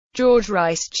Joie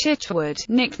Chitwood,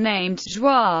 nicknamed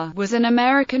Joie, was an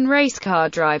American race car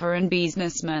driver and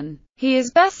businessman. He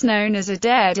is best known as a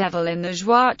daredevil in the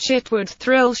Joie Chitwood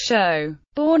thrill show.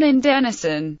 Born in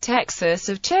Denison, Texas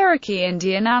of Cherokee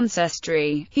Indian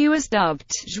ancestry, he was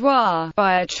dubbed Joie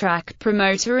by a track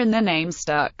promoter and the name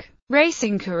stuck.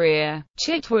 Racing career.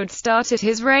 Chitwood started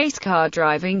his race car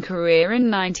driving career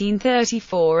in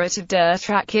 1934 at a dirt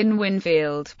track in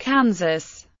Winfield,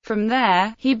 Kansas. From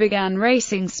there, he began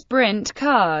racing sprint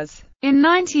cars. In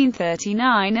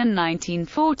 1939 and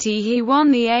 1940 he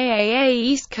won the AAA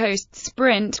East Coast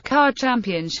Sprint Car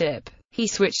Championship. He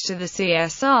switched to the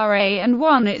CSRA and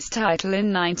won its title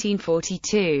in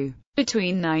 1942.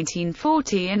 Between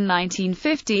 1940 and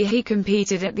 1950 he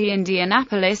competed at the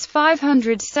Indianapolis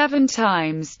 500 7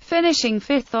 times, finishing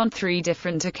fifth on 3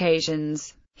 different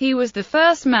occasions. He was the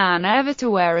first man ever to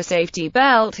wear a safety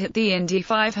belt at the Indy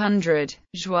 500.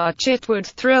 Joie Chitwood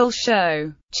Thrill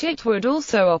Show. Chitwood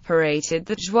also operated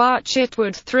the Joie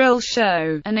Chitwood Thrill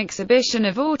Show, an exhibition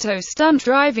of auto stunt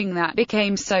driving that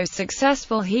became so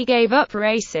successful he gave up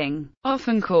racing.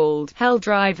 Often called Hell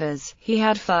Drivers, he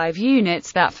had 5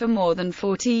 units that for more than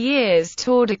 40 years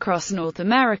toured across North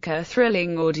America,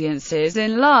 thrilling audiences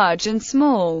in large and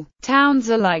small towns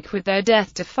alike with their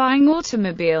death-defying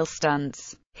automobile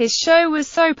stunts. His show was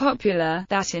so popular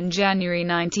that in January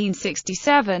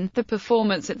 1967, the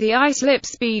performance at the Islip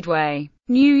Speedway,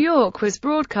 New York was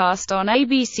broadcast on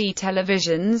ABC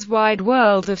Television's Wide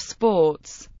World of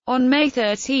Sports. On May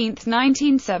 13,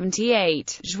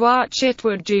 1978, Joie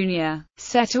Chitwood Jr.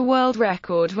 set a world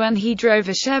record when he drove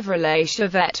a Chevrolet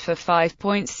Chevette for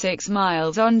 5.6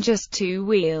 miles on just 2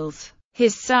 wheels.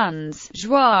 His sons,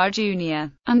 Joie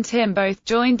Jr. and Tim, both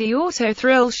joined the Auto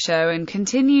Thrill Show and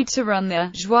continued to run the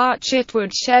Joie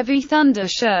Chitwood Chevy Thunder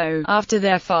Show after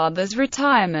their father's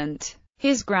retirement.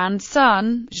 His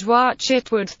grandson, Joie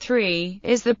Chitwood III,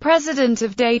 is the president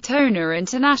of Daytona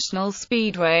International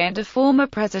Speedway and a former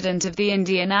president of the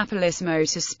Indianapolis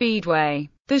Motor Speedway.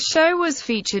 The show was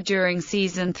featured during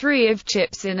Season 3 of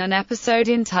Chips in an episode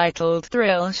entitled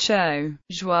Thrill Show.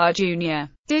 Joie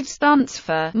Jr. did stunts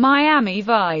for Miami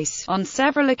Vice on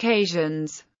several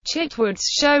occasions. Chitwood's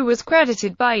show was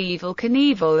credited by Evel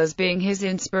Knievel as being his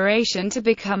inspiration to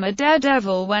become a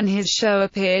daredevil when his show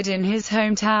appeared in his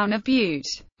hometown of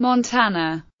Butte,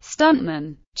 Montana.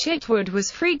 Stuntman. Chitwood was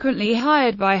frequently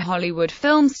hired by Hollywood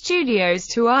film studios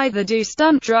to either do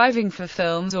stunt driving for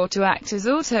films or to act as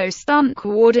auto stunt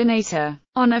coordinator.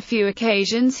 On a few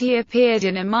occasions he appeared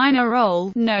in a minor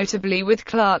role, notably with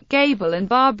Clark Gable and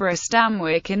Barbara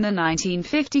Stanwyck in the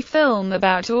 1950 film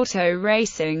about auto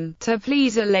racing, To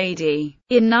Please a Lady.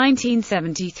 In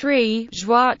 1973,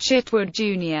 Joie Chitwood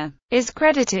Jr. is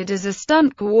credited as a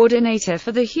stunt coordinator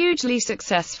for the hugely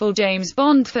successful James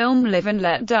Bond film Live and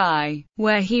Let Die,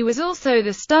 where he was also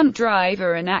the stunt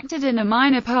driver and acted in a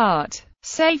minor part.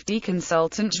 Safety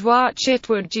consultant Joie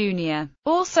Chitwood Jr.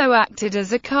 also acted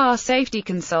as a car safety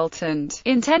consultant,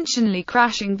 intentionally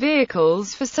crashing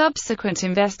vehicles for subsequent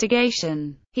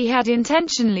investigation. He had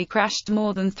intentionally crashed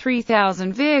more than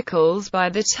 3,000 vehicles by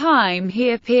the time he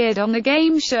appeared on the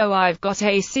game show I've Got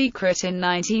a Secret in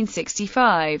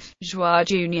 1965. Joie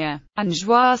Jr. and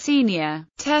Joie Sr.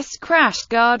 test crashed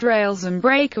guardrails and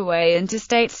breakaway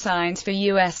interstate signs for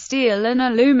U.S. steel and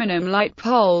aluminum light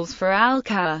poles for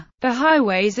Alcala. The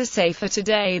highways are safer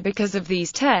today because of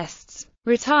these tests.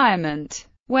 Retirement.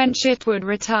 When Chitwood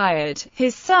retired,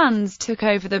 his sons took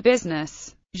over the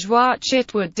business. Joie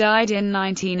Chitwood died in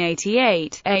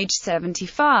 1988, age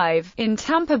 75, in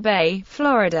Tampa Bay,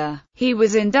 Florida. He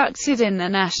was inducted in the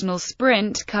National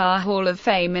Sprint Car Hall of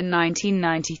Fame in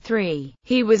 1993.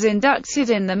 He was inducted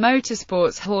in the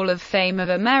Motorsports Hall of Fame of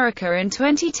America in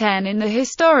 2010 in the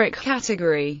Historic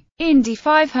category. Indy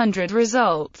 500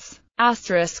 results.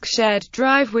 Shared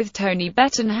drive with Tony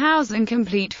Bettenhausen.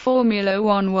 Complete Formula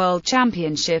One World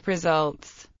Championship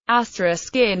results.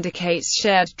 Indicates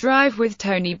shared drive with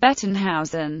Tony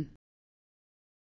Bettenhausen.